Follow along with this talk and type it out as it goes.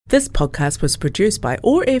This podcast was produced by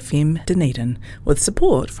OAR FM Dunedin with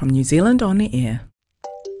support from New Zealand On Air.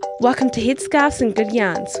 Welcome to Headscarves and Good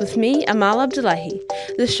Yarns with me, Amal.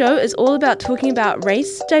 The show is all about talking about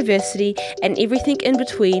race, diversity and everything in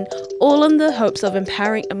between, all in the hopes of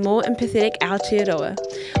empowering a more empathetic Aotearoa.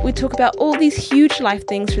 We talk about all these huge life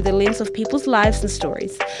things through the lens of people's lives and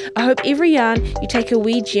stories. I hope every yarn you take a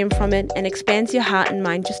wee gem from it and expands your heart and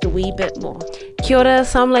mind just a wee bit more. Kia ora,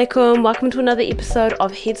 assalamu alaikum, welcome to another episode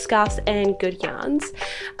of Headscarves and Good Yarns.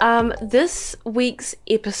 This week's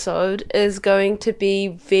episode is going to be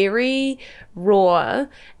very raw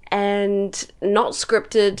and not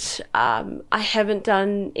scripted. I haven't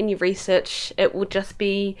done any research. It will just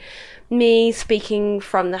be me speaking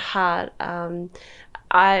from the heart.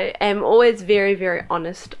 I am always very, very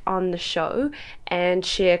honest on the show and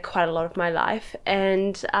share quite a lot of my life.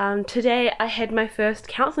 And today I had my first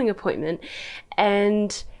counselling appointment,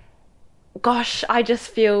 and gosh, I just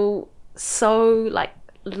feel so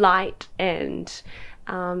light, and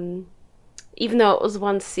even though it was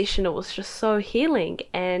one session, it was just so healing,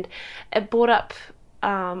 and it brought up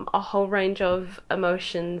a whole range of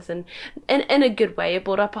emotions, and in a good way. It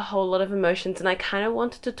brought up a whole lot of emotions, and I kind of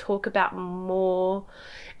wanted to talk about more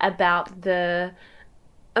about the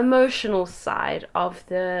emotional side of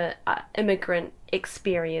the immigrant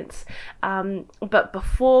experience. But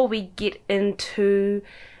before we get into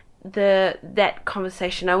that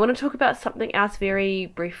conversation, I want to talk about something else very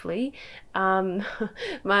briefly.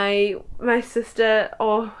 My sister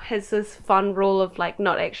has this fun rule of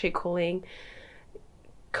not actually calling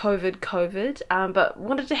COVID, but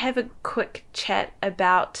wanted to have a quick chat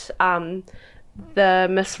about the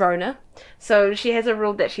Miss Rona. So she has a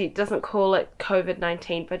rule that she doesn't call it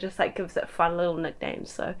COVID-19, but just gives it fun little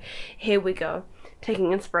nicknames. So here we go,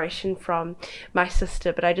 taking inspiration from my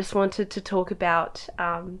sister. But I just wanted to talk about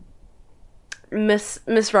Miss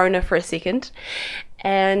Rona for a second.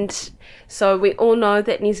 And so we all know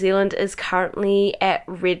that New Zealand is currently at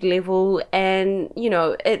red level, and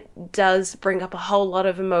it does bring up a whole lot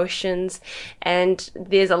of emotions, and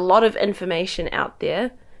there's a lot of information out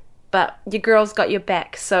there, but your girl's got your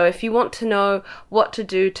back. So if you want to know what to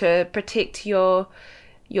do to protect yourself,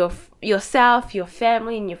 your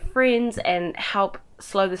family and your friends, and help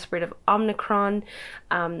slow the spread of Omicron,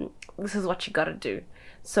 this is what you got to do.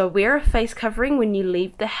 So wear a face covering when you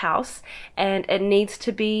leave the house, and it needs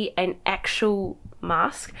to be an actual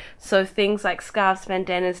mask. So things like scarves,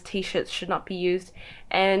 bandanas, t-shirts should not be used.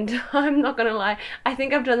 And I'm not gonna lie, I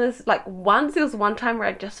think I've done this once. There was one time where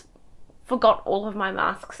I just forgot all of my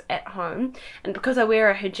masks at home, and because I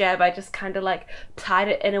wear a hijab, I just kind of tied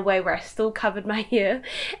it in a way where I still covered my ear,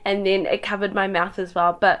 and then it covered my mouth as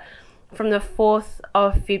well. But from the 4th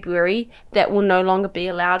of February, that will no longer be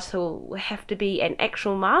allowed, so it will have to be an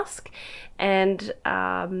actual mask. And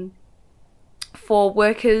for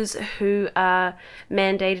workers who are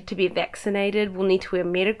mandated to be vaccinated, will need to wear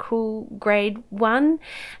medical grade 1.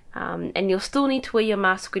 And you'll still need to wear your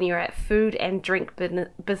mask when you're at food and drink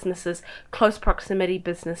businesses, close proximity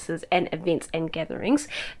businesses, and events and gatherings.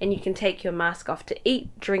 And you can take your mask off to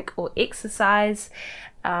eat, drink, or exercise.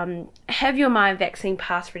 Have your My Vaccine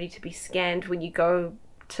Pass ready to be scanned when you go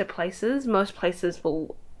to places. Most places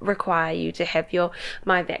will require you to have your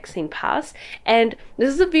My Vaccine Pass. And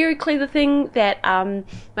this is a very clever thing that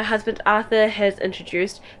my husband Arthur has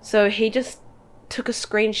introduced. So he just took a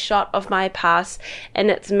screenshot of my pass,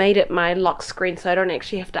 and it's made it my lock screen, so I don't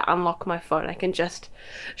actually have to unlock my phone. I can just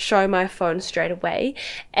show my phone straight away.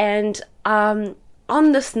 And on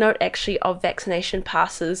this note actually of vaccination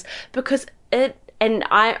passes, because and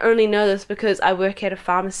I only know this because I work at a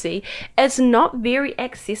pharmacy, it's not very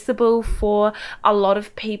accessible for a lot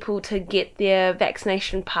of people to get their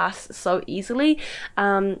vaccination pass so easily.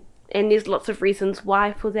 And there's lots of reasons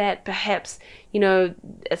why for that. Perhaps,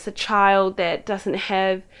 it's a child that doesn't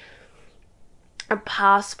have a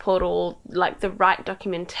passport or the right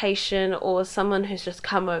documentation, or someone who's just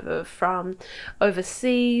come over from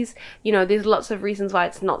overseas. There's lots of reasons why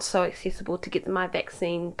it's not so accessible to get the My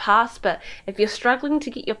Vaccine Pass. But if you're struggling to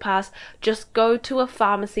get your pass, just go to a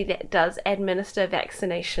pharmacy that does administer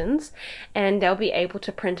vaccinations, and they'll be able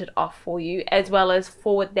to print it off for you, as well as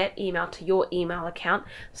forward that email to your email account,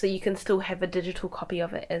 so you can still have a digital copy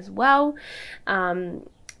of it as well.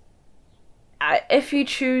 If you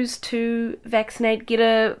choose to vaccinate, get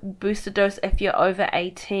a booster dose if you're over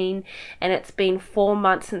 18 and it's been 4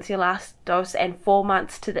 months since your last dose, and 4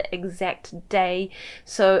 months to the exact day.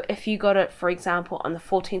 So if you got it, for example, on the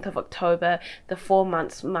 14th of October, the 4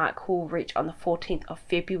 months mark will reach on the 14th of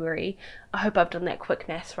February. I hope I've done that quick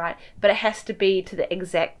maths right, but it has to be to the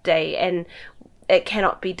exact day. And it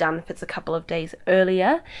cannot be done if it's a couple of days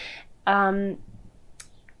earlier. And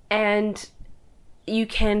you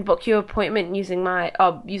can book your appointment using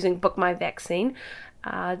Book My Vaccine.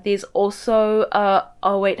 There's also a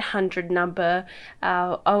 0800 number,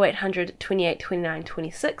 0800 28 29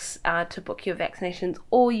 26 to book your vaccinations,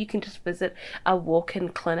 or you can just visit a walk-in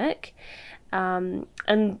clinic.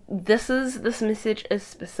 And this message is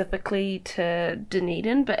specifically to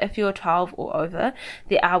Dunedin, but if you're 12 or over,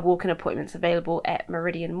 there are walk-in appointments available at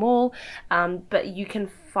Meridian Mall, but you can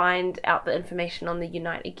find out the information on the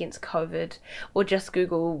Unite Against COVID, or just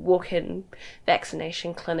Google walk-in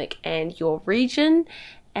vaccination clinic and your region,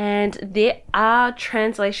 and there are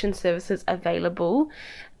translation services available.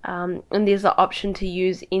 And there's the option to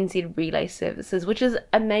use NZ Relay services, which is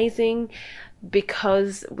amazing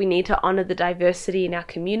because we need to honour the diversity in our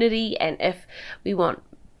community, and if we want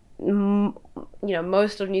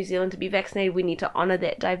most of New Zealand to be vaccinated, we need to honour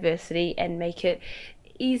that diversity and make it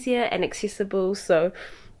easier and accessible. So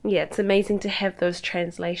yeah, it's amazing to have those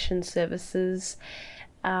translation services,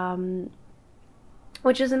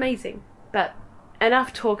 which is amazing. But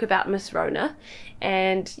enough talk about Miss Rona,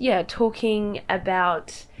 and yeah, talking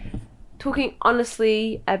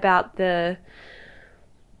honestly about the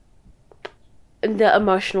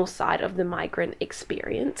emotional side of the migrant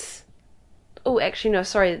experience. Oh, actually, no,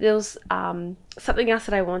 sorry. There was something else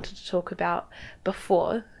that I wanted to talk about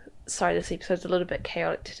before. Sorry, this episode's a little bit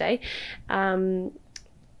chaotic today.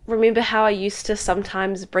 Remember how I used to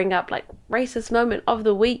sometimes bring up like racist moment of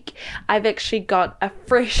the week? I've actually got a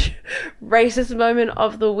fresh racist moment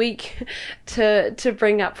of the week to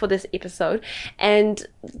bring up for this episode. And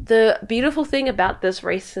the beautiful thing about this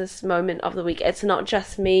racist moment of the week, it's not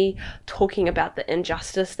just me talking about the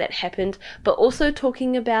injustice that happened, but also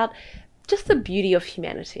talking about just the beauty of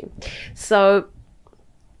humanity. So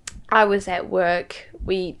I was at work.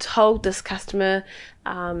 We told this customer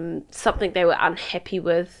something they were unhappy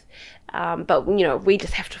with, but we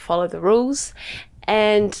just have to follow the rules.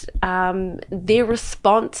 And their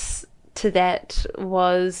response to that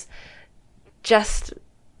was just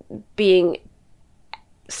being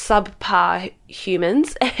subpar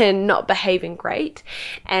humans and not behaving great.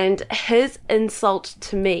 And his insult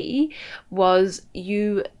to me was,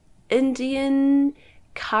 "You Indian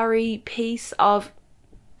curry piece of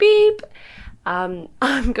beep, I'm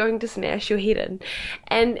going to smash your head in."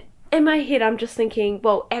 And in my head, I'm just thinking,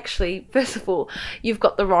 well, actually, first of all, you've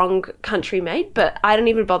got the wrong country, mate. But I didn't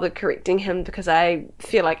even bother correcting him, because I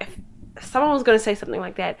feel like if someone was going to say something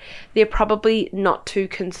like that, they're probably not too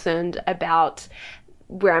concerned about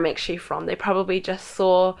where I'm actually from. They probably just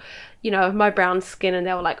saw, my brown skin, and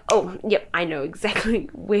they were like, oh, yep, I know exactly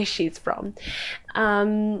where she's from.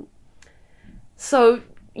 So,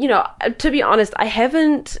 to be honest, I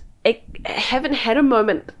haven't had a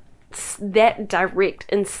moment that direct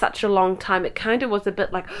in such a long time. It kind of was a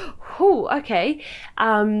bit like, oh, okay.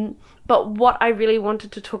 But what I really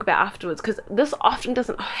wanted to talk about afterwards, because this often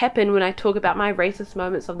doesn't happen when I talk about my racist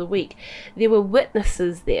moments of the week, there were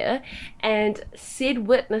witnesses there, and said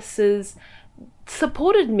witnesses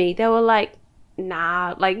supported me. They were like,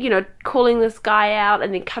 nah, calling this guy out,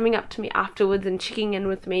 and then coming up to me afterwards and checking in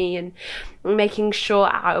with me and making sure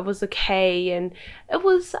I was okay. And it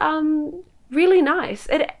was really nice.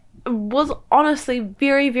 It was honestly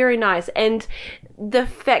very, very nice. And the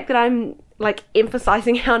fact that I'm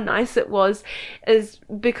emphasizing how nice it was is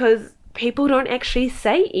because people don't actually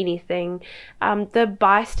say anything. The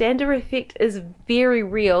bystander effect is very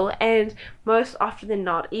real, and most often than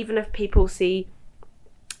not, even if people see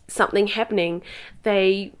something happening,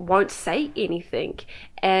 they won't say anything,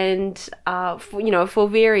 and for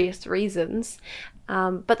various reasons,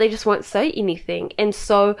 but they just won't say anything. And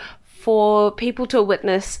so for people to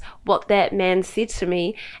witness what that man said to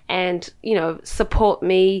me and support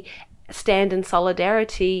me, stand in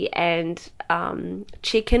solidarity, and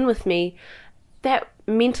check in with me, that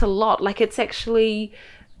meant a lot. It's actually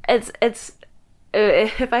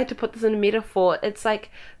if I had to put this in a metaphor, it's like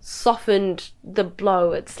softened the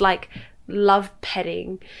blow. It's like love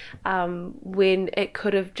petting, when it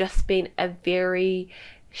could have just been a very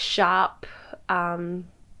sharp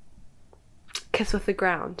kiss with the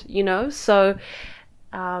ground, So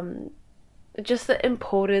just the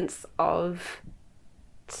importance of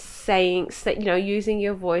using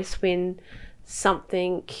your voice when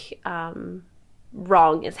something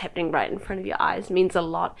wrong is happening right in front of your eyes means a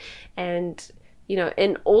lot. And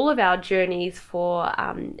in all of our journeys for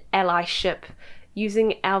allyship,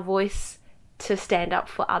 using our voice to stand up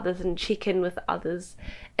for others and check in with others,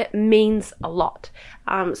 it means a lot.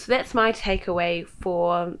 So that's my takeaway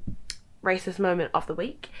for racist moment of the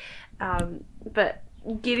week. But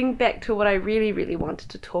getting back to what I really, really wanted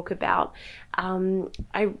to talk about,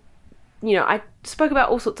 I spoke about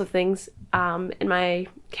all sorts of things in my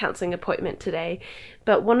counselling appointment today,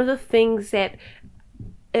 but one of the things that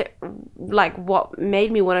what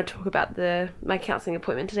made me want to talk about my counselling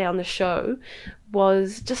appointment today on the show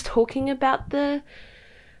was just talking about the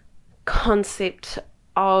concept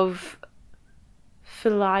of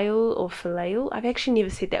filial. I've actually never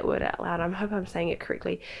said that word out loud. I hope I'm saying it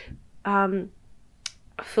correctly.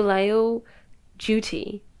 Filial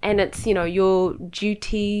duty, and it's your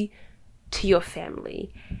duty to your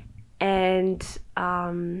family, and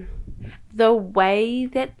the way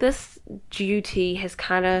that this duty has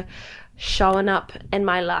kind of shown up in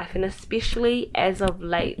my life, and especially as of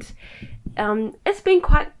late, it's been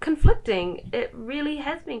quite conflicting. It really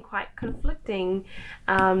has been quite conflicting.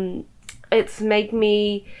 It's made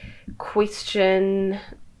me question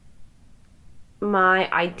my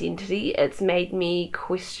identity. It's made me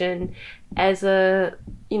question, as a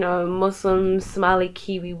Muslim Somali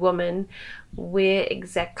Kiwi woman, where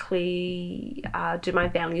exactly do my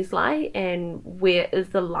values lie, and where is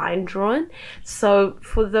the line drawn? So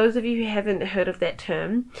for those of you who haven't heard of that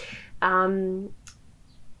term,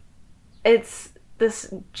 it's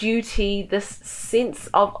this duty, this sense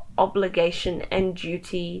of obligation and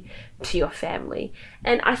duty to your family.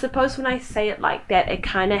 And I suppose when I say it like that, it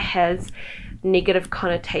kind of has negative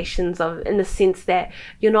connotations in the sense that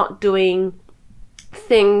you're not doing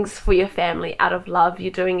things for your family out of love,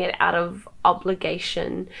 you're doing it out of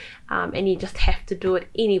obligation, and you just have to do it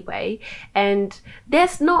anyway. And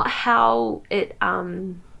that's not how it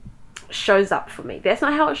shows up for me. That's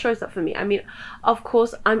not how it shows up for me. I mean, of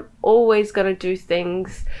course, I'm always going to do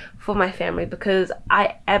things for my family because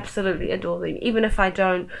I absolutely adore them, even if I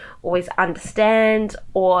don't always understand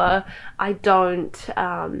or I don't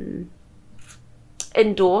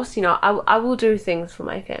endorse. I will do things for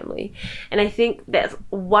my family, and I think that's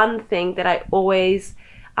one thing that I always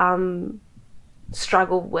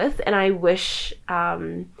struggle with, and I wish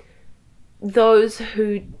those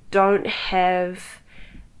who don't have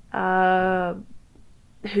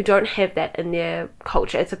that in their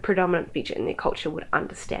culture, it's a predominant feature in their culture, would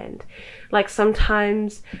understand. Like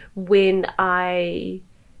sometimes when I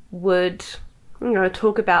would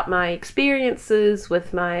talk about my experiences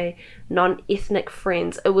with my non-ethnic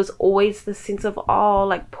friends, it was always the sense of, oh,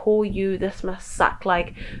 like, poor you, this must suck,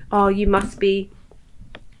 like, oh, you must be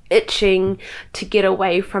itching to get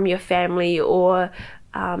away from your family, or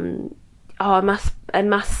oh, it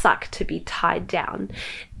must suck to be tied down.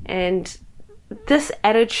 And this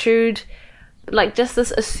attitude, like just this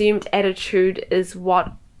assumed attitude, is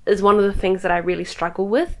one of the things that I really struggle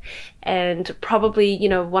with, and probably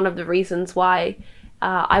one of the reasons why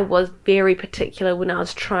I was very particular when I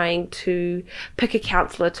was trying to pick a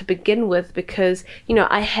counsellor to begin with, because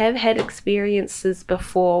I have had experiences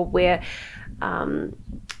before where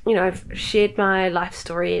I've shared my life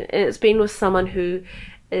story, and it's been with someone who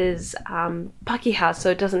is Pakeha,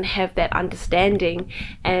 so it doesn't have that understanding,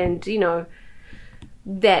 and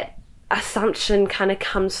that assumption kind of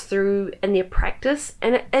comes through in their practice,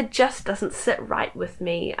 and it just doesn't sit right with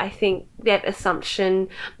me. I think that assumption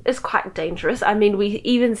is quite dangerous. I mean, we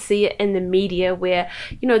even see it in the media where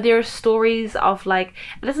there are stories of, like,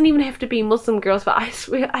 it doesn't even have to be Muslim girls, but I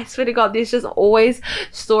swear to God, there's just always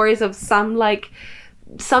stories of some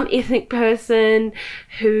ethnic person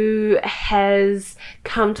who has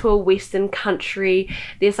come to a Western country.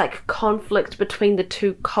 There's like conflict between the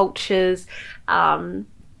two cultures, and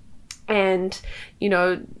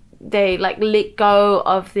they like let go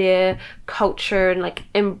of their culture and like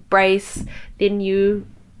embrace their new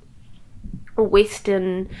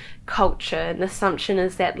Western culture, and the assumption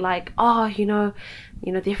is that, like, oh,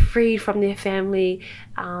 they're freed from their family,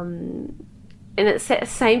 and it's that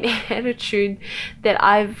same attitude that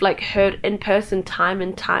I've like heard in person time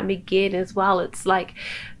and time again as well. It's like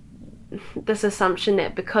this assumption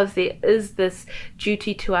that because there is this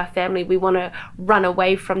duty to our family, we want to run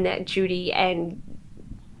away from that duty and,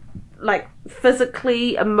 like,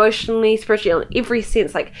 physically, emotionally, spiritually, in every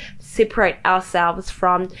sense, like, separate ourselves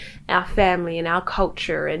from our family and our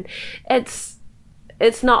culture. And it's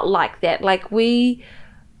not like that. Like,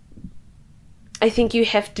 I think you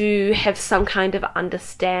have to have some kind of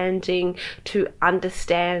understanding to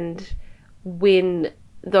understand when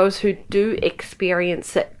those who do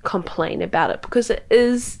experience it complain about it, because it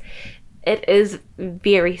is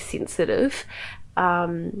very sensitive.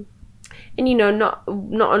 And not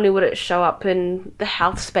only would it show up in the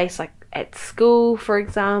health space, like at school, for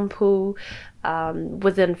example,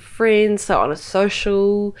 within friends, so on a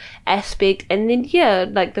social aspect, and then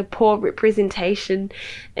like the poor representation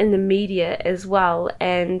in the media as well.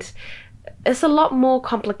 And it's a lot more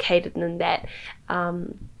complicated than that,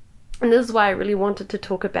 and this is why I really wanted to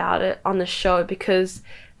talk about it on the show, because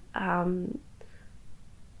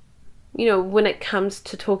when it comes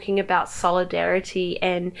to talking about solidarity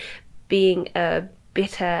and being a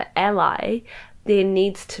better ally, there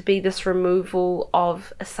needs to be this removal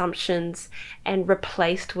of assumptions and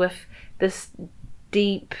replaced with this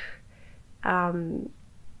deep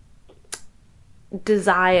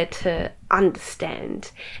desire to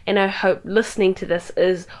understand. And I hope listening to this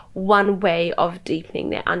is one way of deepening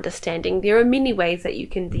that understanding. There are many ways that you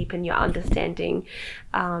can deepen your understanding,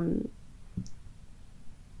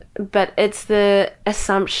 but it's the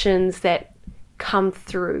assumptions that come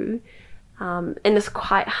through, and it's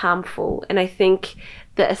quite harmful. And I think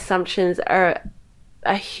the assumptions are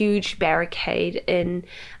a huge barricade in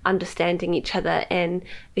understanding each other, and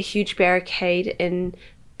a huge barricade in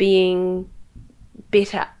being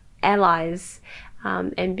better allies,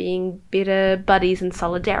 and being better buddies in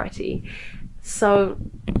solidarity. So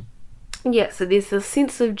so there's this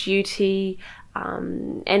sense of duty,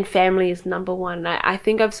 and family is number one. I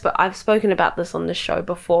think I've spoken about this on the show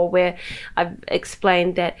before, where I've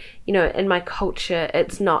explained that in my culture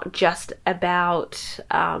it's not just about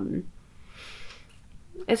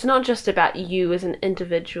you as an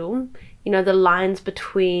individual. The lines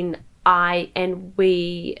between I and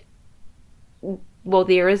we, well,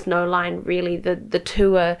 there is no line really. The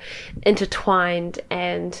two are intertwined,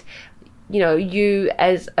 and you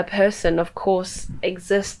as a person of course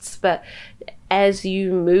exists, but as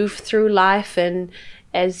you move through life and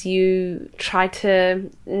as you try to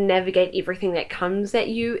navigate everything that comes at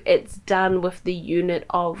you, it's done with the unit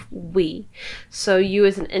of we. So you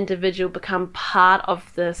as an individual become part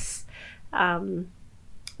of this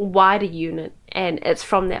wider unit, and it's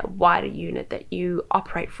from that wider unit that you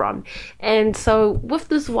operate from. And so with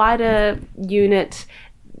this wider unit,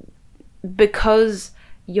 because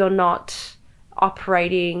you're not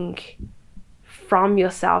operating from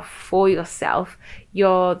yourself for yourself,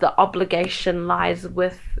 the obligation lies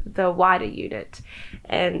with the wider unit.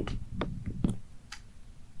 And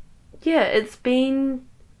it's been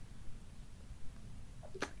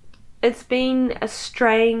a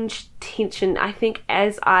strange tension, I think,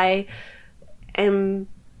 as I am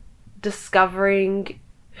discovering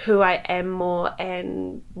who I am more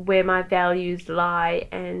and where my values lie,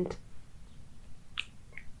 and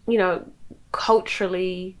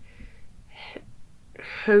culturally,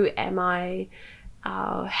 who am I,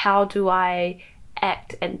 how do I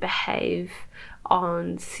act and behave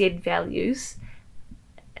on said values,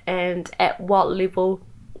 and at what level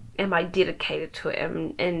am I dedicated to it,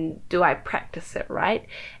 and do I practice it, right?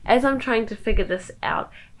 As I'm trying to figure this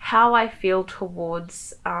out, how I feel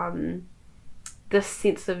towards this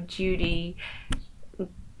sense of duty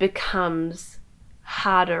becomes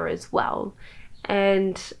harder as well.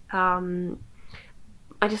 And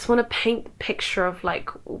I just want to paint the picture of like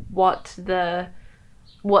what's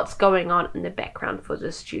going on in the background for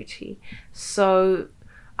this duty. So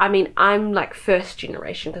I mean, I'm like first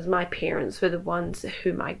generation because my parents were the ones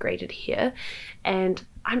who migrated here, and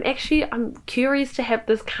I'm curious to have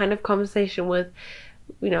this kind of conversation with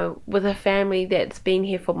a family that's been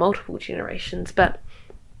here for multiple generations. But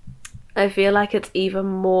I feel like it's even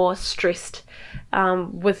more stressed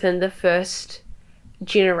within the first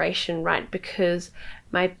generation, right? Because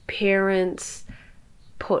my parents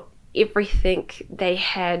put everything they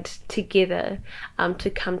had together to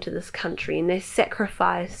come to this country, and they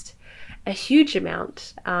sacrificed a huge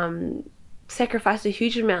amount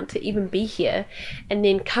to even be here. And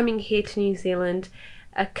then coming here to New Zealand,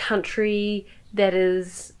 a country that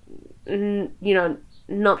is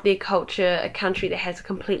not their culture, a country that has a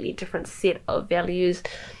completely different set of values,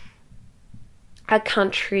 a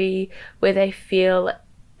country where they feel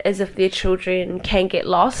as if their children can get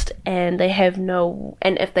lost, and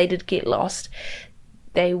and if they did get lost,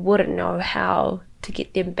 they wouldn't know how to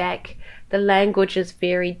get them back. The language is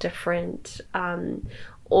very different.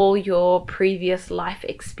 All your previous life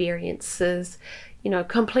experiences,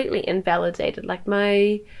 completely invalidated. Like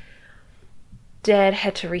my dad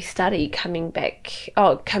had to restudy coming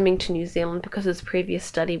to New Zealand because his previous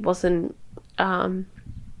study wasn't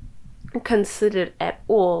considered at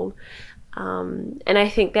all. And I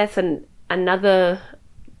think that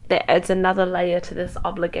adds another layer to this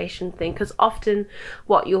obligation thing, because often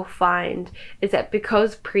what you'll find is that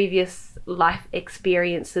because previous life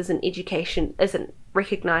experiences and education isn't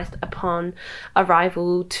recognised upon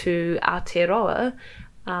arrival to Aotearoa,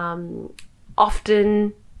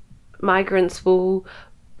 Often migrants will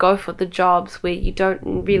go for the jobs where you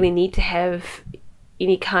don't really need to have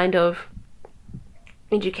any kind of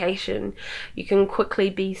education. You can quickly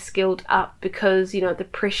be skilled up because, the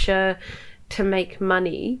pressure to make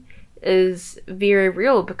money is very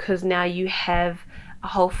real, because now you have a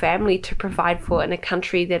whole family to provide for in a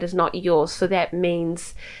country that is not yours. So that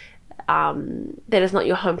means that is not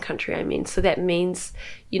your home country, So that means,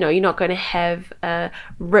 you're not going to have a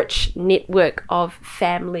rich network of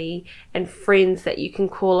family and friends that you can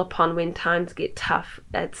call upon when times get tough.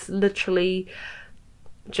 It's literally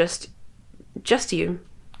just you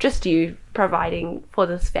providing for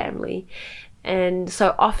this family. And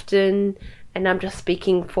so often, and I'm just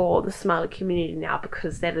speaking for the Somali community now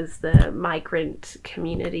because that is the migrant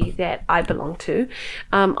community that I belong to,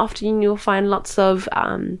 often you'll find lots of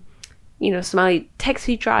Somali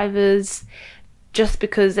taxi drivers, just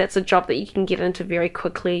because that's a job that you can get into very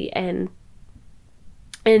quickly and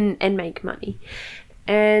make money.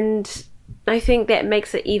 And I think that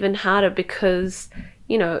makes it even harder because,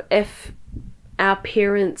 if our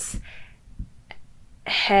parents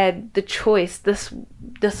had the choice, this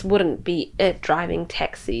wouldn't be it, driving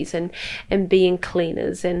taxis and being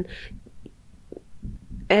cleaners and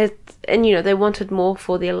they wanted more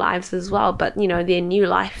for their lives as well, but their new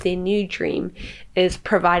life, their new dream is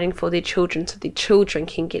providing for their children so their children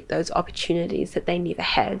can get those opportunities that they never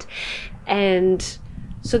had. And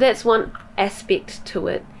so that's one aspect to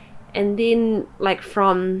it. And then, like,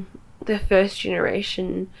 from the first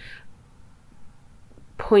generation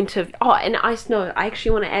point of and I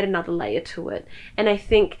actually want to add another layer to it, and I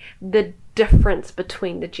think the difference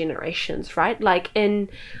between the generations, right? Like, in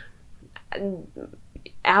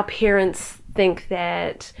our parents think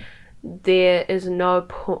that there's no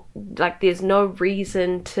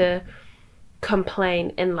reason to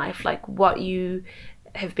complain in life. Like, what you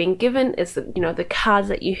have been given is the cards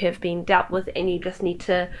that you have been dealt with, and you just need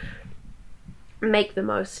to make the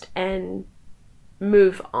most and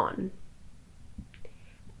move on.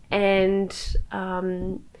 And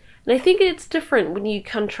I think it's different when you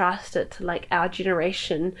contrast it to, like, our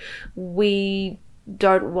generation. We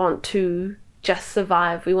don't want to just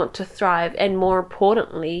survive, we want to thrive, and more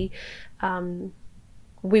importantly,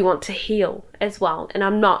 we want to heal as well. And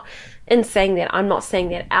I'm not saying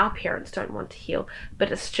that our parents don't want to heal,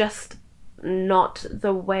 but it's just not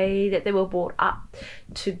the way that they were brought up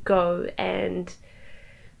to go and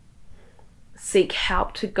seek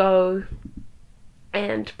help, to go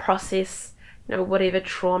and process whatever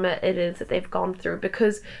trauma it is that they've gone through,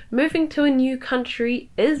 because moving to a new country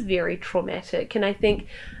is very traumatic. And I think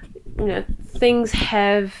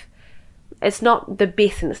it's not the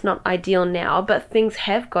best and it's not ideal now, but things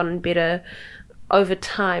have gotten better over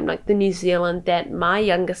time. Like, the New Zealand that my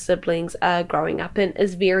younger siblings are growing up in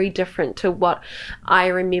is very different to what I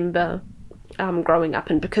remember growing up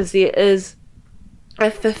in, because there is a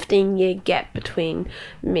 15-year gap between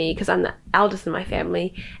me, because I'm the eldest in my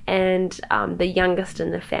family, and the youngest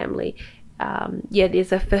in the family.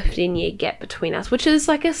 There's a 15-year gap between us, which is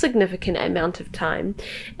like a significant amount of time.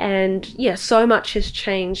 And so much has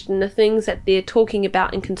changed, and the things that they're talking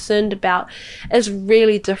about and concerned about is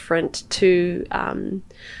really different to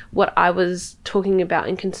what I was talking about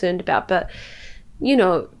and concerned about. But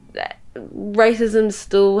racism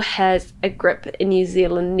still has a grip in New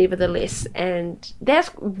Zealand nevertheless, and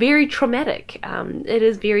that's very traumatic. It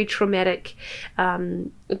is very traumatic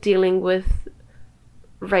dealing with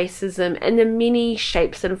racism and the many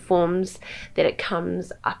shapes and forms that it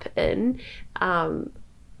comes up in.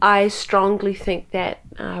 I strongly think that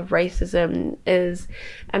racism is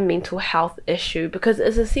a mental health issue, because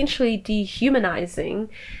it's essentially dehumanizing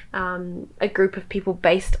a group of people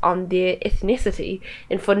based on their ethnicity,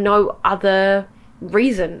 and for no other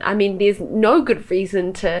reason. I mean, there's no good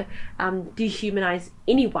reason to dehumanize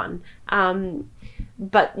anyone,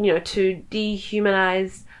 but to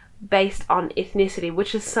dehumanize based on ethnicity,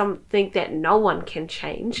 which is something that no one can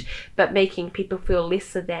change, but making people feel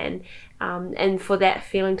lesser than, and for that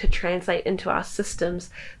feeling to translate into our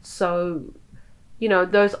systems. So,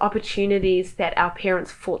 those opportunities that our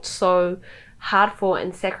parents fought so hard for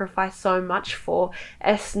and sacrificed so much for,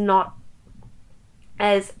 it's not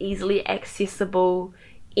as easily accessible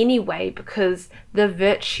anyway, because the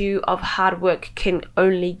virtue of hard work can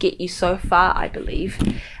only get you so far, I believe.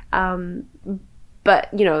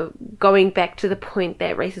 But, going back to the point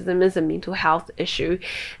that racism is a mental health issue,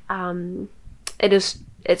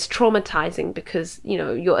 it's traumatizing, because,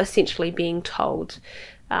 you're essentially being told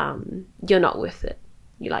you're not worth it.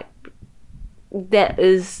 That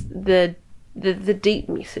is the the deep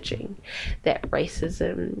messaging that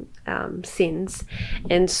racism sends.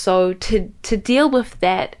 And so to deal with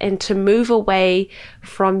that and to move away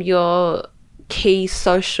from your key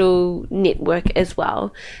social network as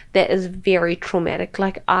well, that is very traumatic.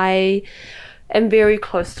 Like, I am very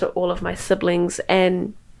close to all of my siblings,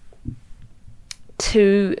 and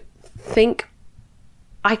to think,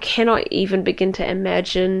 I cannot even begin to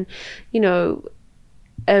imagine,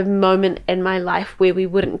 a moment in my life where we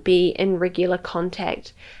wouldn't be in regular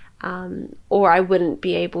contact, or I wouldn't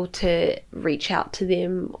be able to reach out to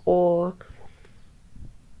them, or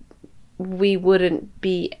we wouldn't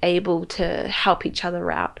be able to help each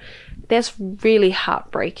other out. That's really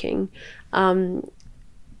heartbreaking. And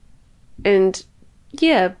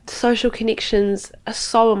yeah, social connections are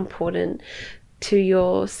so important to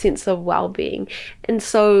your sense of well-being. And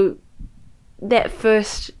so that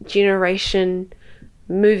first generation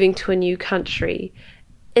moving to a new country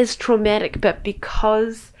is traumatic, but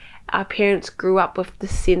because our parents grew up with the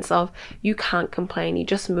sense of you can't complain, you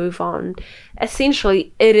just move on,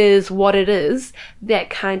 essentially it is what it is, that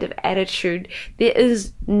kind of attitude, there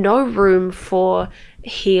is no room for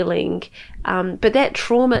healing, but that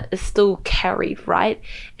trauma is still carried, right?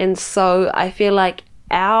 And so I feel like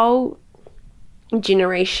our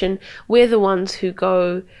generation, we're the ones who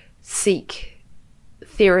go seek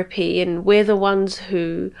therapy, and we're the ones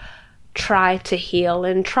who try to heal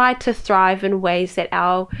and try to thrive in ways that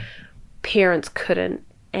our parents couldn't.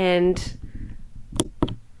 And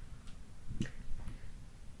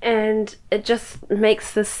it just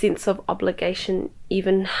makes this sense of obligation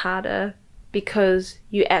even harder, because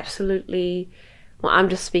you absolutely, well, I'm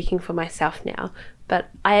just speaking for myself now, but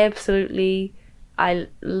I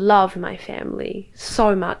love my family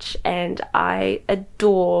so much, and I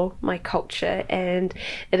adore my culture, and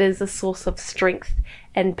it is a source of strength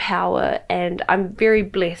and power, and I'm very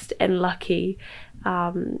blessed and lucky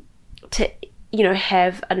to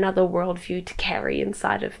have another worldview to carry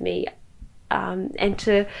inside of me, and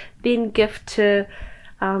to then gift to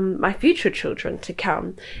my future children to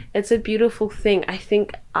come. It's a beautiful thing. I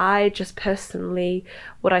think I just personally,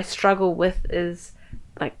 what I struggle with is,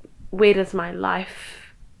 like, where does my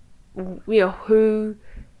life, who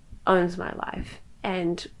owns my life,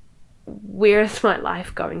 and where is my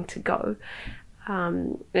life going to go?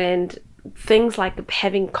 And things like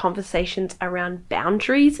having conversations around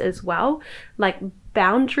boundaries as well, like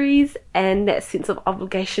boundaries and that sense of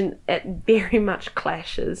obligation, it very much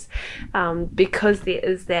clashes, because there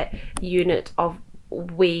is that unit of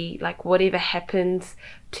we, like whatever happens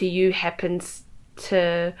to you happens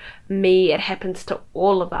to me, it happens to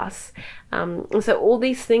all of us. And so all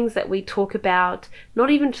these things that we talk about,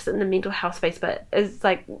 not even just in the mental health space, but it's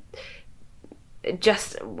like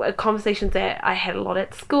just conversations that I had a lot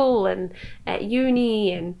at school and at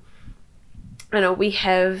uni, and I know we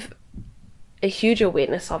have a huge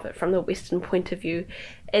awareness of it from the Western point of view.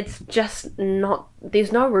 It's just not,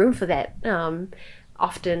 there's no room for that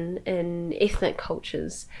often in ethnic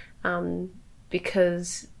cultures,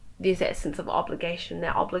 because there's that sense of obligation.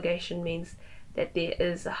 That obligation means that there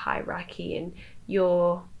is a hierarchy, and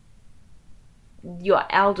your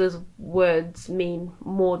elders' words mean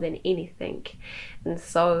more than anything. And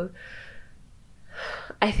so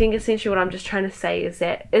I think essentially what I'm just trying to say is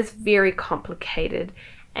that it's very complicated,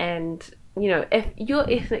 and if your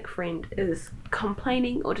ethnic friend is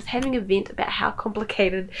complaining or just having a vent about how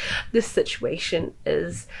complicated this situation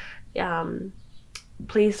is,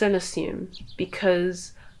 please don't assume,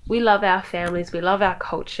 because we love our families, we love our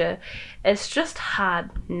culture. It's just hard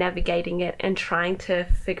navigating it and trying to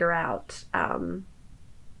figure out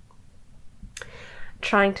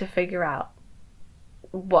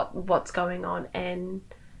what's going on and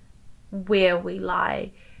where we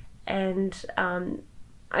lie. And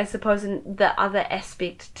I suppose the other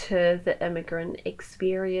aspect to the immigrant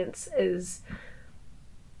experience is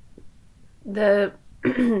the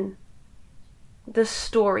the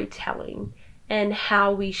storytelling and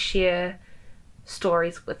how we share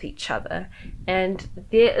stories with each other. And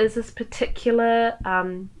there is this particular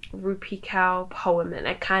Rupi Kaur poem, and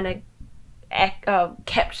it kind of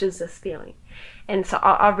captures this feeling. And so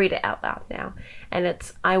I'll read it out loud now. And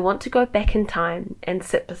it's, I want to go back in time and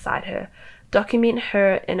sit beside her, document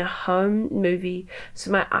her in a home movie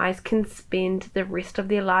so my eyes can spend the rest of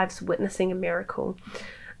their lives witnessing a miracle.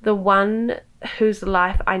 The one whose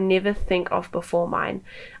life I never think of before mine.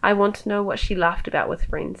 I want to know what she laughed about with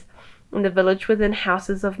friends. In the village within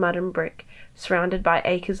houses of mud and brick, surrounded by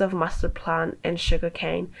acres of mustard plant and sugar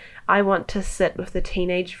cane, I want to sit with the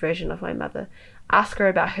teenage version of my mother, ask her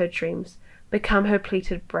about her dreams, become her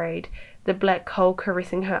pleated braid, the black coal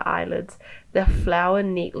caressing her eyelids, the flower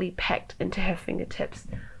neatly packed into her fingertips.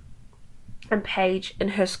 A page in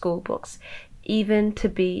her school books, even to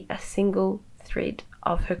be a single thread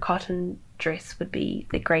of her cotton dress would be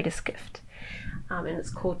the greatest gift. And it's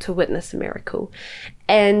called To Witness a Miracle.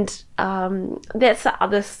 And that's the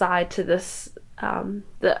other side to this,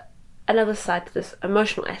 another side to this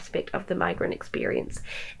emotional aspect of the migrant experience,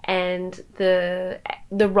 and the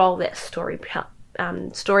role that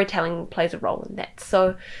storytelling plays a role in that.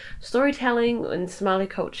 So storytelling in Somali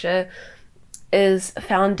culture is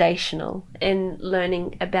foundational in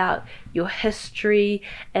learning about your history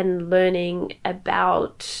and learning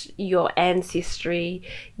about your ancestry,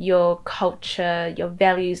 your culture, your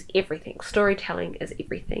values, everything. Storytelling is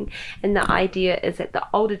everything. And the idea is that the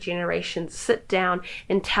older generations sit down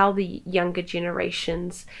and tell the younger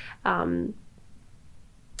generations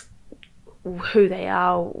who they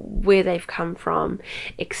are, where they've come from,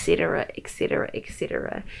 etc., etc.,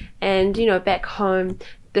 etc. And, back home,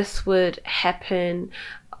 this would happen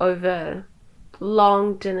over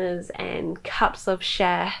long dinners and cups of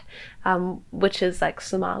shah, which is like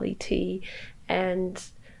Somali tea, and,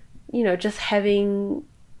 just having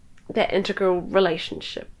that integral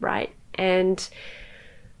relationship, right? And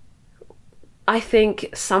I think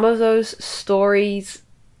some of those stories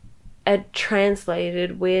are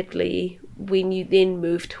translated weirdly when you then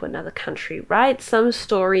move to another country, right? Some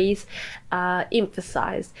stories are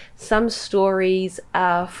emphasized, some stories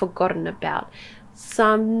are forgotten about,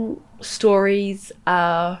 some stories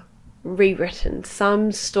are rewritten,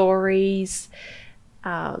 some stories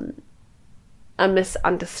are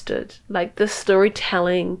misunderstood. Like, the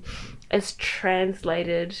storytelling is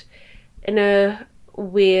translated in a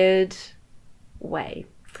weird way,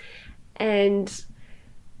 and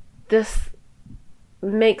this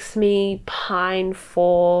makes me pine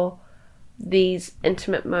for these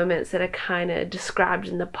intimate moments that are kind of described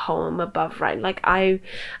in the poem above, right? Like, I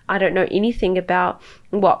don't know anything about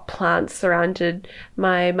what plants surrounded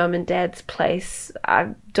my mum and dad's place.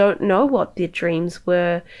 I don't know what their dreams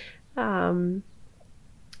were,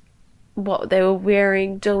 what they were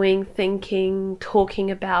wearing, doing, thinking,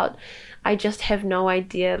 talking about. I just have no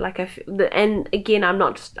idea. And again, I'm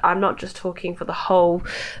not just talking for the whole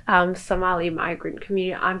Somali migrant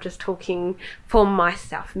community. I'm just talking for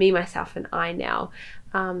myself, myself, and I now.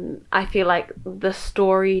 I feel like the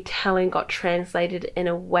storytelling got translated in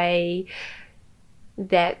a way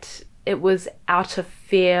that it was out of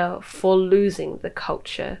fear for losing the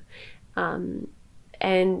culture, and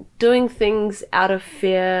doing things out of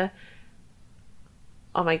fear.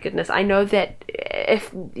 Oh my goodness, I know that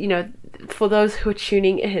if, for those who are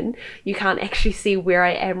tuning in, you can't actually see where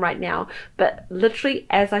I am right now, but literally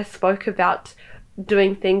as I spoke about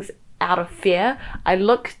doing things out of fear, I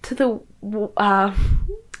look to the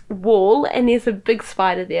wall and there's a big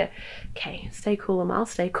spider there. Okay, stay cool, Amal,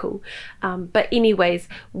 stay cool. But anyways,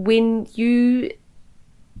 when you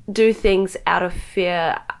do things out of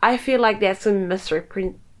fear, I feel like that's a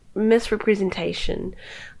misrepresentation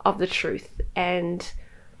of the truth. And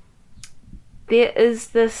there is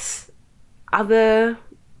there's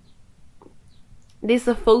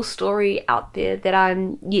a full story out there that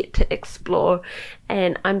I'm yet to explore,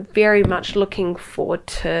 and I'm very much looking forward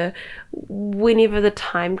to whenever the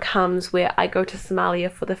time comes where I go to Somalia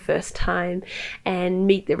for the first time and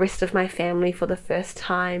meet the rest of my family for the first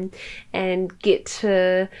time and get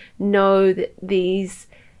to know that these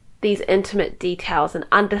intimate details and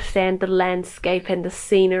understand the landscape and the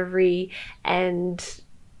scenery and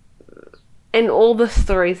all the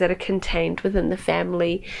stories that are contained within the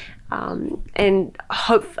family. And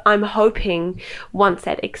I'm hoping once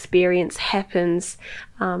that experience happens,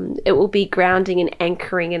 it will be grounding and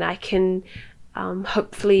anchoring, and I can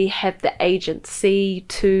hopefully have the agency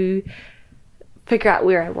to figure out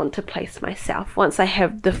where I want to place myself once I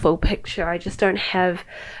have the full picture. I just don't have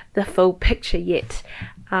the full picture yet.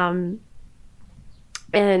 And,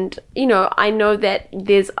 I know that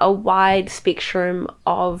there's a wide spectrum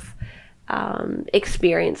of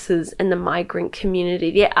experiences in the migrant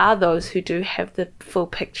community. There are those who do have the full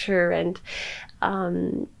picture, and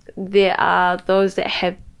there are those that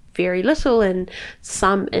have very little, and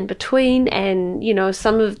some in between, and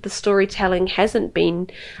some of the storytelling hasn't been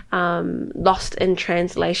lost in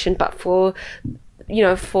translation, but for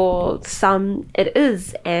some it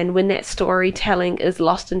is. And when that storytelling is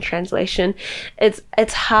lost in translation,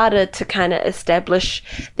 it's harder to kind of establish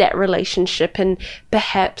that relationship, and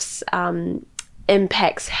perhaps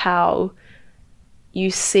impacts how you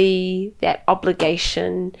see that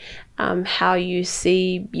obligation, how you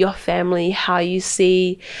see your family, how you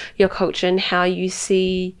see your culture, and how you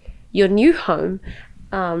see your new home.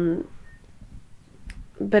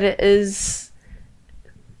 but it is,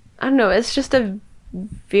 I don't know, it's just a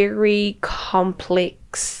very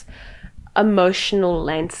complex emotional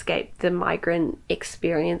landscape the migrant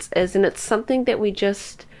experience is, and it's something that we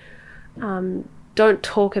just don't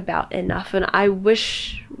talk about enough, and I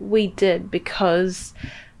wish we did, because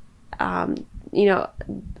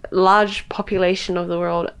large population of the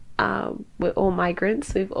world, we're all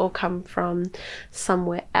migrants, we've all come from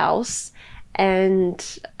somewhere else,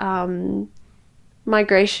 and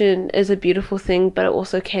migration is a beautiful thing, but it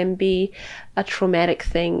also can be a traumatic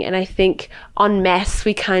thing. And I think en masse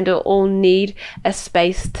we kind of all need a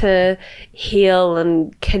space to heal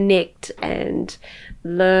and connect and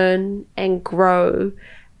learn and grow,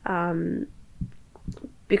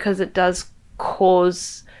 because it does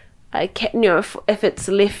cause, if it's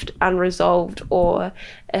left unresolved, or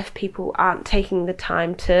if people aren't taking the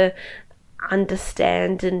time to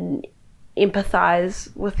understand and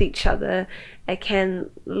empathize with each other, it can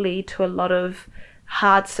lead to a lot of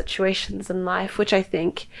hard situations in life, which I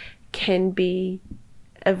think can be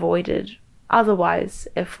avoided otherwise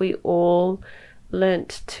if we all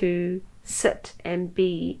learnt to sit and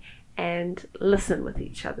be and listen with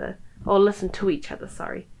each other, or listen to each other,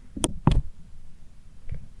 sorry.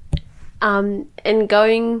 And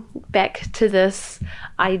going back to this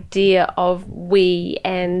idea of we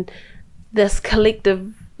and this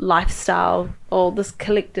collective lifestyle, or this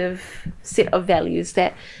collective set of values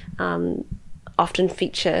that often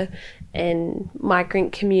feature in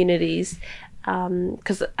migrant communities,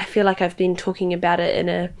 because I feel like I've been talking about it in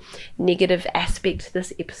a negative aspect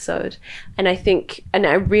this episode, and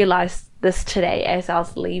I realized this today as I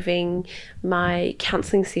was leaving my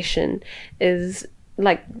counselling session, is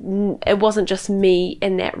like, it wasn't just me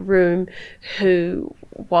in that room who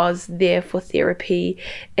was there for therapy.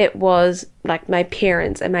 It was like my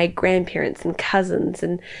parents and my grandparents and cousins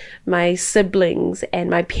and my siblings and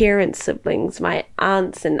my parents' siblings, my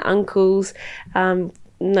aunts and uncles,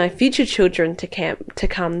 my future children to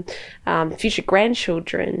come, future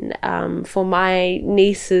grandchildren, for my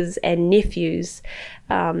nieces and nephews.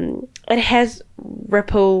 It has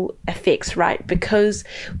ripple effects, right? Because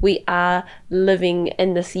we are living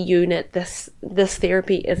in this unit. This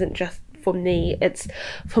therapy isn't just for me, it's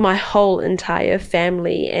for my whole entire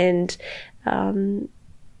family. And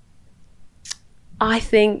I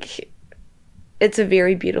think it's a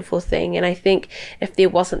very beautiful thing. And I think if there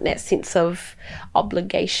wasn't that sense of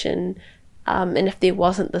obligation, and if there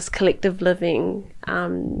wasn't this collective living,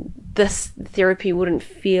 this therapy wouldn't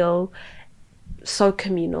feel so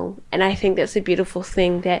communal. And I think that's a beautiful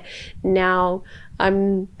thing that now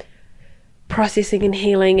I'm processing and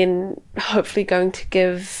healing, and hopefully going to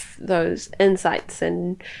give those insights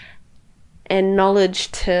and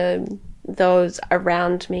knowledge to those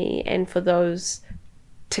around me, and for those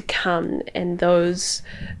to come, and those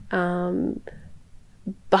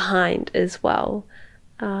behind as well.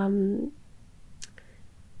 And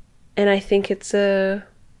I think it's a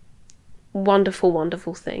wonderful,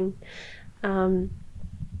 wonderful thing. And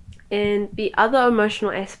the other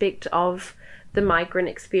emotional aspect of the migrant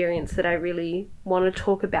experience that I really want to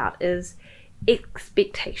talk about is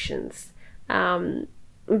expectations.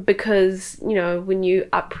 Because, when you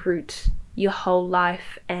uproot your whole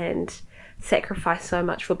life and sacrifice so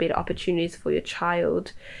much for better opportunities for your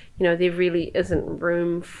child, there really isn't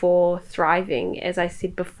room for thriving. As I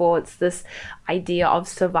said before, it's this idea of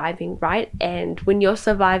surviving, right? And when you're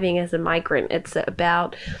surviving as a migrant, it's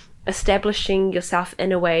about establishing yourself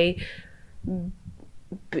in a way,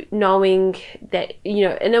 knowing that,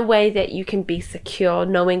 in a way that you can be secure,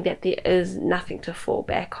 knowing that there is nothing to fall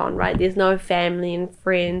back on, right? There's no family and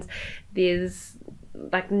friends. There's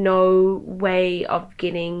like no way of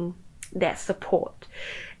getting that support.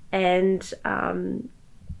 And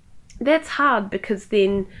that's hard, because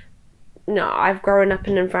then, I've grown up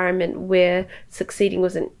in an environment where succeeding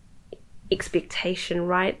was an expectation,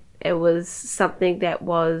 right? It was something that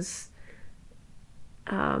was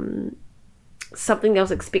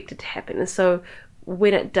expected to happen. And so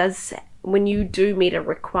when you do meet a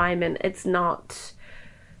requirement, it's not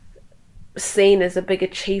seen as a big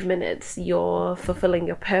achievement. It's you're fulfilling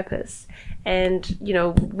your purpose. And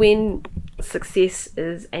when success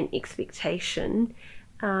is an expectation,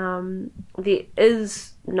 there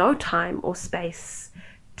is no time or space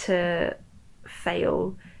to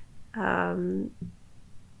fail.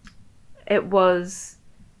 It was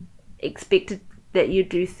expected that you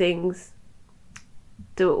do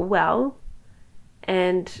it well,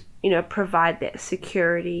 and provide that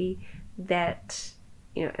security that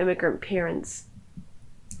immigrant parents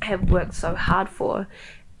have worked so hard for.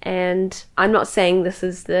 And I'm not saying this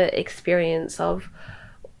is the experience of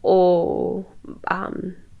or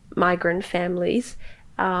migrant families,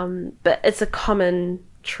 but it's a common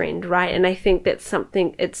trend, right? And I think that's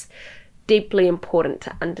something it's deeply important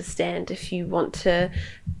to understand if you want to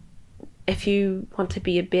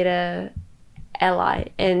be a better ally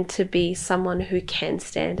and to be someone who can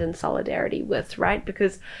stand in solidarity with, right?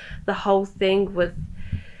 Because the whole thing with,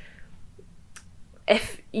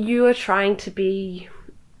 if you are trying to be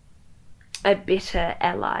a better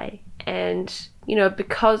ally, and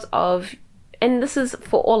because of, and this is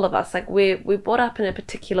for all of us, like we're brought up in a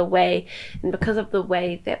particular way, and because of the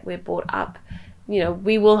way that we're brought up,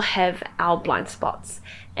 we will have our blind spots,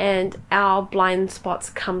 and our blind spots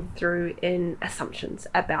come through in assumptions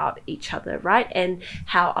about each other, right? And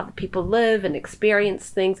how other people live and experience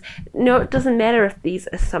things. No, it doesn't matter if these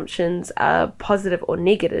assumptions are positive or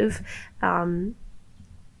negative.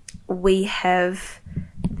 We have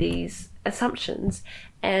these assumptions,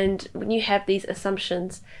 and when you have these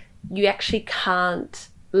assumptions, you actually can't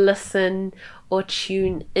listen or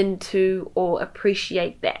tune into or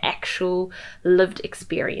appreciate the actual lived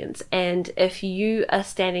experience. And if you are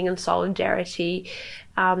standing in solidarity,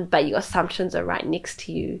 but your assumptions are right next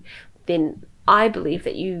to you, then I believe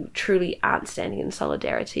that you truly aren't standing in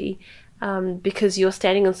solidarity, because you're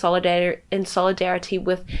standing in solidarity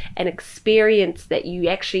with an experience that you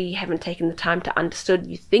actually haven't taken the time to understand.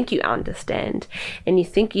 You think you understand, and you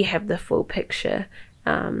think you have the full picture,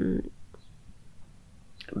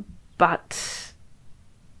 but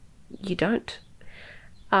you don't.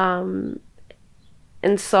 And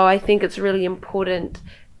so I think it's really important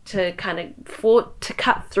to to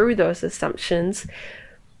cut through those assumptions,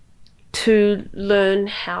 to learn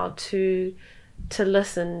how to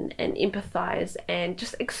listen and empathize and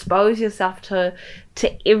just expose yourself to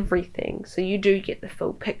everything, so you do get the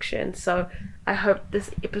full picture. And so I hope this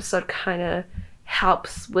episode kind of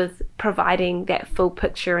helps with providing that full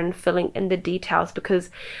picture and filling in the details, because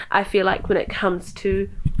I feel like when it comes to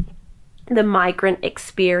the migrant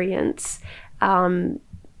experience,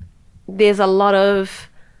 there's a lot of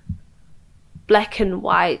black and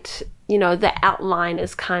white, the outline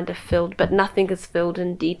is kind of filled, but nothing is filled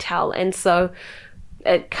in detail. And so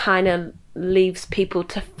it kind of leaves people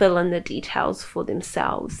to fill in the details for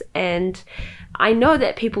themselves. And I know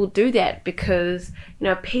that people do that because,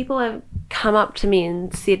 people have come up to me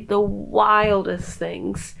and said the wildest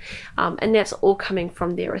things, and that's all coming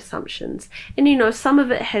from their assumptions. And some of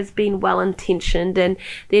it has been well intentioned, and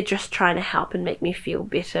they're just trying to help and make me feel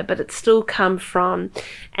better, but it's still come from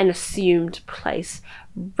an assumed place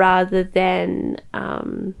rather than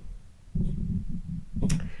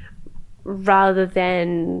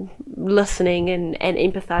listening and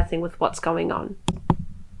empathizing with what's going on.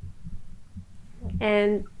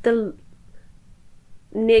 And the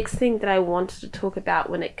next thing that I wanted to talk about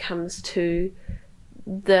when it comes to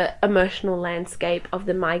the emotional landscape of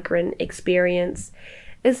the migrant experience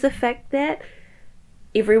is the fact that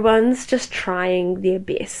everyone's just trying their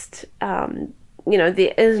best.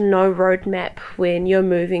 There is no roadmap when you're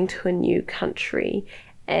moving to a new country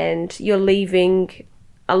and you're leaving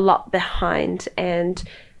a lot behind, and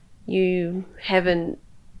you haven't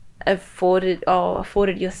afforded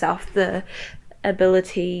yourself the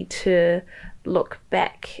ability to look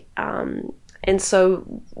back. And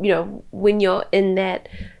so, when you're in that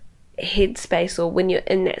headspace, or when you're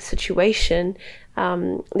in that situation,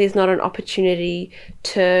 there's not an opportunity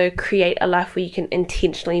to create a life where you can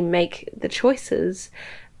intentionally make the choices.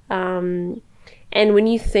 And when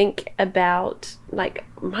you think about, like,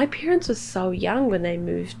 my parents were so young when they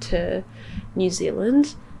moved to New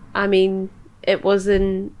Zealand. I mean, it was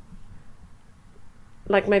in,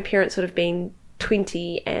 like, my parents would have been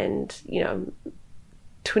 20 and,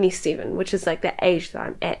 27, which is like the age that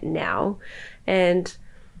I'm at now. And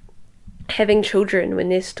having children when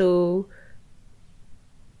they're still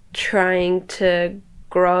trying to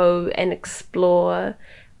grow and explore,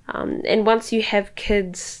 and once you have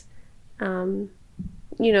kids,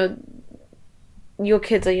 your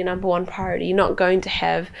kids are your number one priority. You're not going to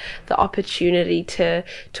have the opportunity to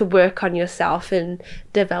work on yourself and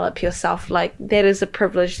develop yourself. Like, that is a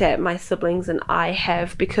privilege that my siblings and I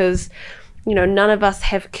have, because none of us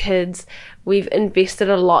have kids. We've invested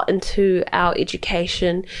a lot into our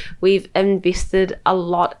education. We've invested a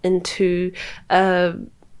lot into a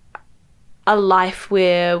life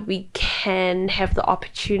where we can have the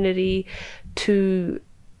opportunity to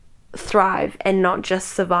thrive and not just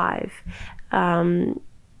survive. And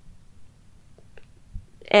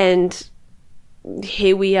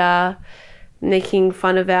here we are making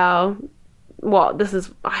fun of I'm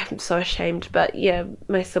so ashamed, but yeah,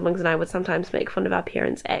 my siblings and I would sometimes make fun of our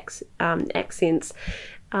parents' accents,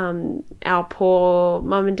 our poor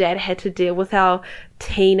mum and dad had to deal with our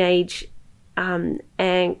teenage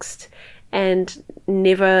angst, and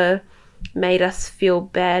never made us feel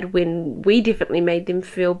bad when we definitely made them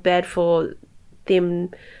feel bad for them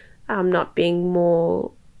not being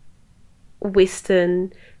more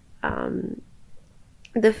Western.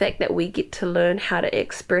 The fact that we get to learn how to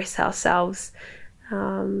express ourselves,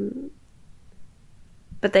 but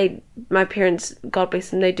my parents, God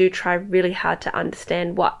bless them, they do try really hard to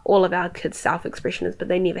understand what all of our kids' self-expression is, but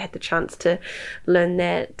they never had the chance to learn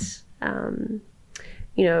that.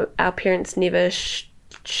 Our parents never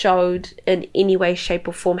showed in any way, shape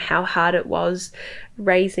or form how hard it was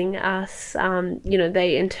raising us. They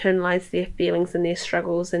internalized their feelings and their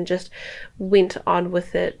struggles and just went on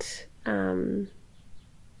with it.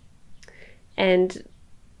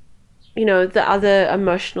 The other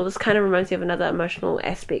emotional, this kind of reminds me of another emotional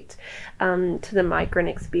aspect to the migrant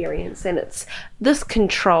experience, and it's this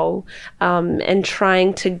control, and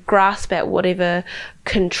trying to grasp at whatever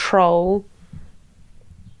control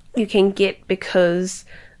you can get, because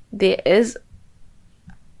there is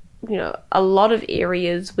a lot of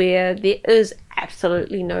areas where there is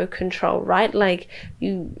absolutely no control, right? Like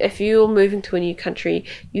if you're moving to a new country,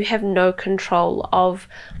 you have no control of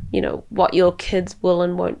what your kids will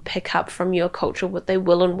and won't pick up from your culture, what they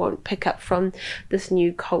will and won't pick up from this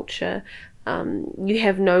new culture. You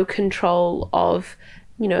have no control of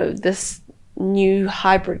this new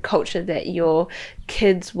hybrid culture that your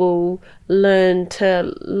kids will learn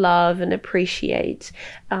to love and appreciate,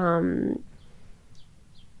 and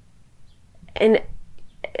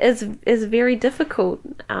is very difficult.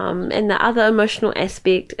 And the other emotional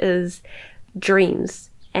aspect is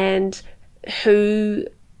dreams, and who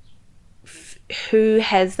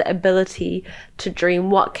has the ability to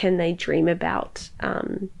dream, what can they dream about,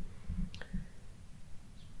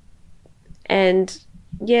 and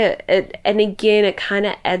again it kind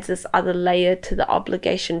of adds this other layer to the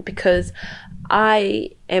obligation, because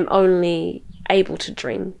I am only able to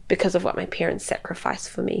dream because of what my parents sacrificed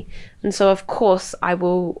for me, and so of course I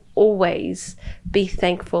will always be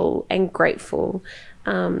thankful and grateful,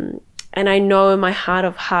 and I know in my heart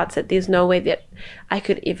of hearts that there's no way that I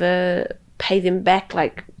could ever pay them back,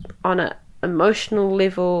 like on a emotional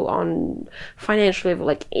level, on financial level,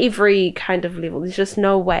 like every kind of level. There's just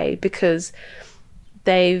no way, because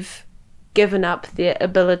they've given up their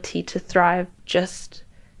ability to thrive just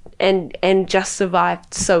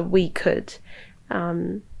survived so we could,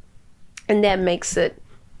 and that makes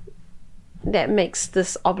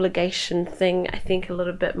this obligation thing, I think, a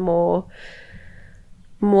little bit more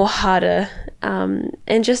harder,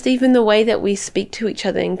 and just even the way that we speak to each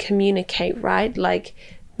other and communicate, right? Like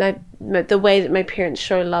the way that my parents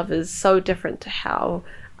show love is so different to how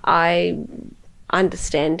I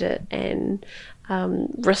understand it and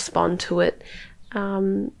respond to it.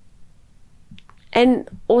 And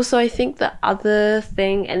also I think the other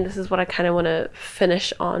thing, and this is what I kind of want to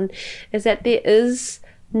finish on, is that there is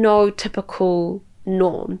no typical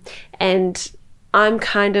norm, and I'm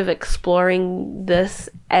kind of exploring this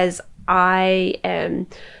as I am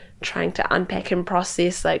trying to unpack and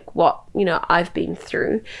process like what I've been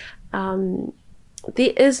through.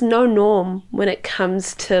 There is no norm when it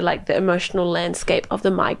comes to like the emotional landscape of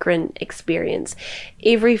the migrant experience.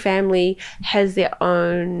 Every family has their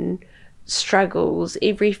own struggles.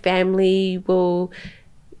 Every family will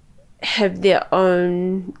have their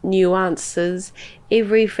own nuances.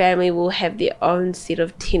 Every family will have their own set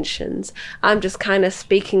of tensions. I'm just kind of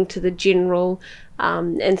speaking to the general,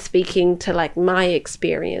 and speaking to like my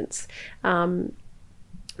experience.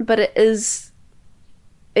 But it is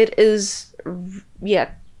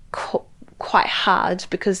quite hard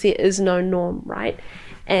because there is no norm, right?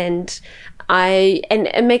 And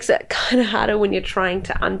it makes it kind of harder when you're trying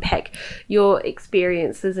to unpack your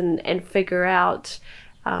experiences and figure out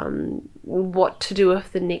what to do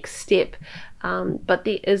with the next step. But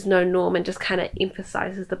there is no norm, and just kind of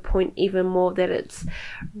emphasizes the point even more that it's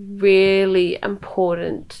really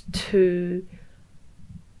important to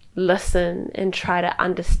listen and try to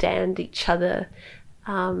understand each other,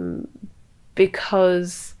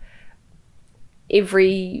 because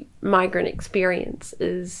every migrant experience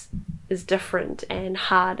is different and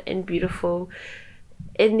hard and beautiful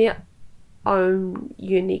in their own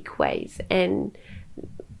unique ways. And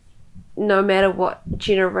no matter what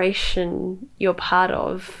generation you're part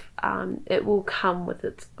of, it will come with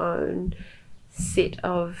its own set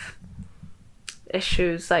of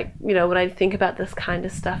issues. Like, when I think about this kind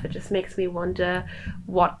of stuff, it just makes me wonder,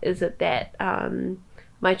 what is it that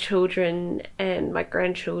my children and my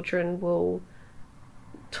grandchildren will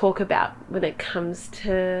talk about when it comes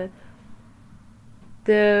to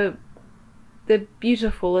the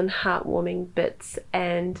beautiful and heartwarming bits,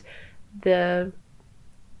 and the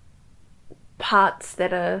parts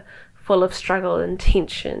that are full of struggle and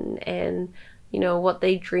tension, and what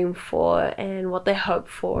they dream for and what they hope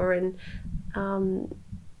for, and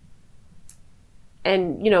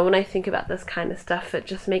when I think about this kind of stuff, it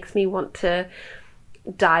just makes me want to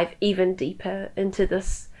dive even deeper into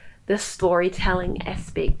this storytelling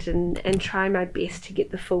aspect, and try my best to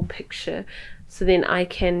get the full picture, so then I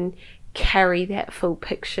can carry that full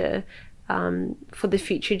picture for the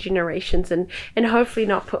future generations, and hopefully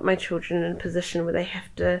not put my children in a position where they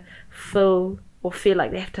have to feel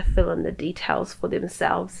like they have to fill in the details for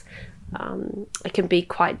themselves. It can be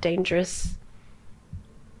quite dangerous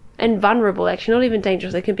and vulnerable, actually. Not even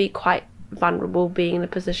dangerous, it can be quite vulnerable being in a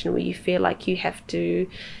position where you feel like you have to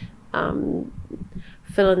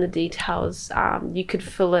fill in the details. You could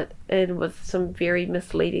fill it in with some very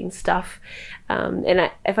misleading stuff,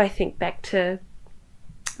 if I think back to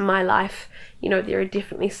my life, there are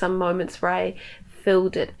definitely some moments where I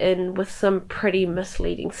filled it in with some pretty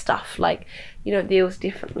misleading stuff. Like, there was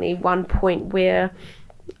definitely one point where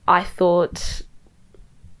I thought,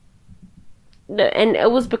 and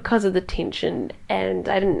it was because of the tension, and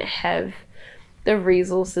I didn't have the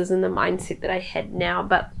resources and the mindset that I had now,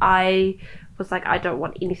 but I was like, I don't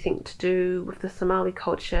want anything to do with the Somali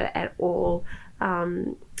culture at all.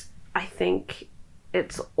 I think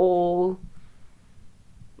it's all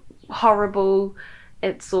horrible,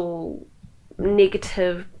 it's all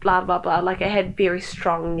negative, blah blah blah. Like, I had very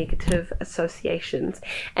strong negative associations,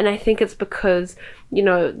 and I think it's because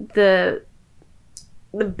the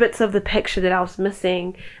bits of the picture that I was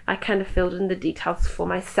missing, I kind of filled in the details for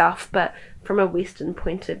myself, but from a Western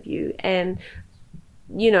point of view. And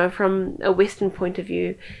from a Western point of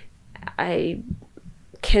view, I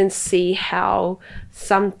can see how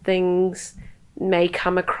some things may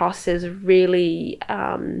come across as really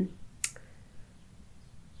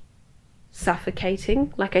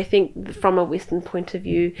suffocating. Like, I think from a Western point of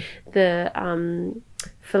view, the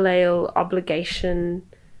filial,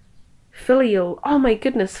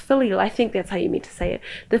 I think that's how you meant to say it.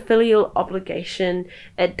 The filial obligation,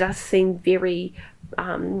 it does seem very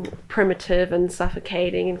primitive and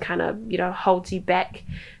suffocating, and kind of holds you back,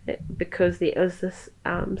 because there is this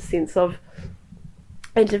sense of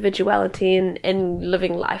individuality and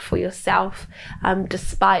living life for yourself,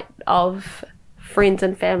 despite of friends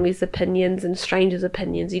and family's opinions and strangers'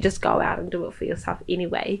 opinions. You just go out and do it for yourself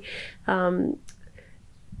anyway.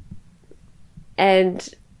 And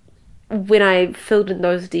when I filled in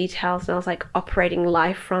those details and I was like operating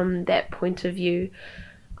life from that point of view,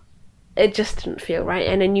 it just didn't feel right,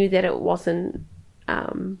 and I knew that it wasn't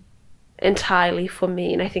entirely for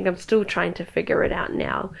me, and I think I'm still trying to figure it out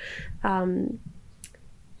now. And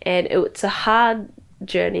it's a hard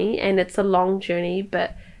journey, and it's a long journey,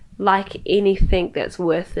 but like anything that's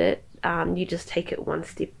worth it, you just take it one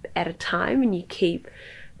step at a time and you keep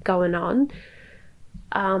going on.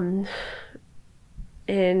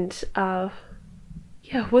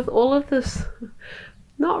 With all of this,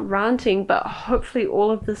 not ranting, but hopefully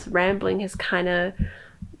all of this rambling has kind of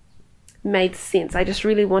made sense. I just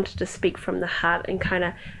really wanted to speak from the heart and kind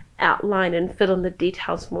of outline and fill in the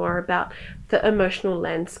details more about the emotional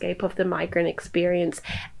landscape of the migrant experience,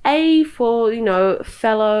 for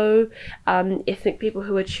fellow ethnic people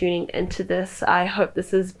who are tuning into this. I hope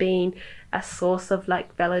this has been a source of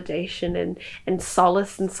like validation and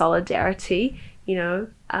solace and solidarity,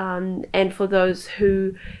 and for those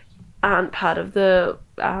who aren't part of the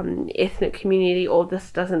ethnic community, or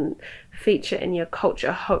this doesn't feature in your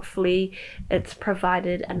culture, hopefully it's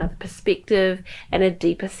provided another perspective and a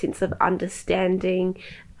deeper sense of understanding,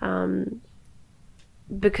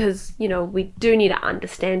 because we do need to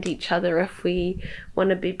understand each other if we want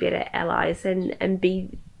to be better allies and be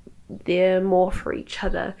there more for each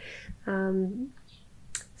other.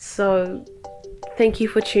 So thank you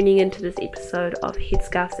for tuning into this episode of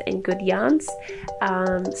Headscarves and Good Yarns.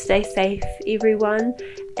 Stay safe, everyone,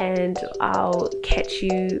 and I'll catch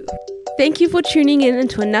you. Thank you for tuning in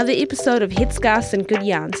into another episode of Headscarves and Good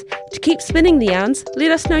Yarns. To keep spinning the yarns,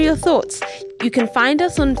 let us know your thoughts. You can find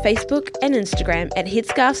us on Facebook and Instagram at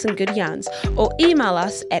Headscarves and Good Yarns, or email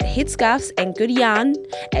us at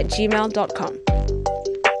headscarvesandgoodyarn@gmail.com.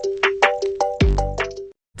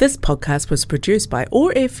 This podcast was produced by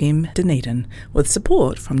OAR FM Dunedin with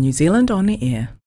support from New Zealand On the Air.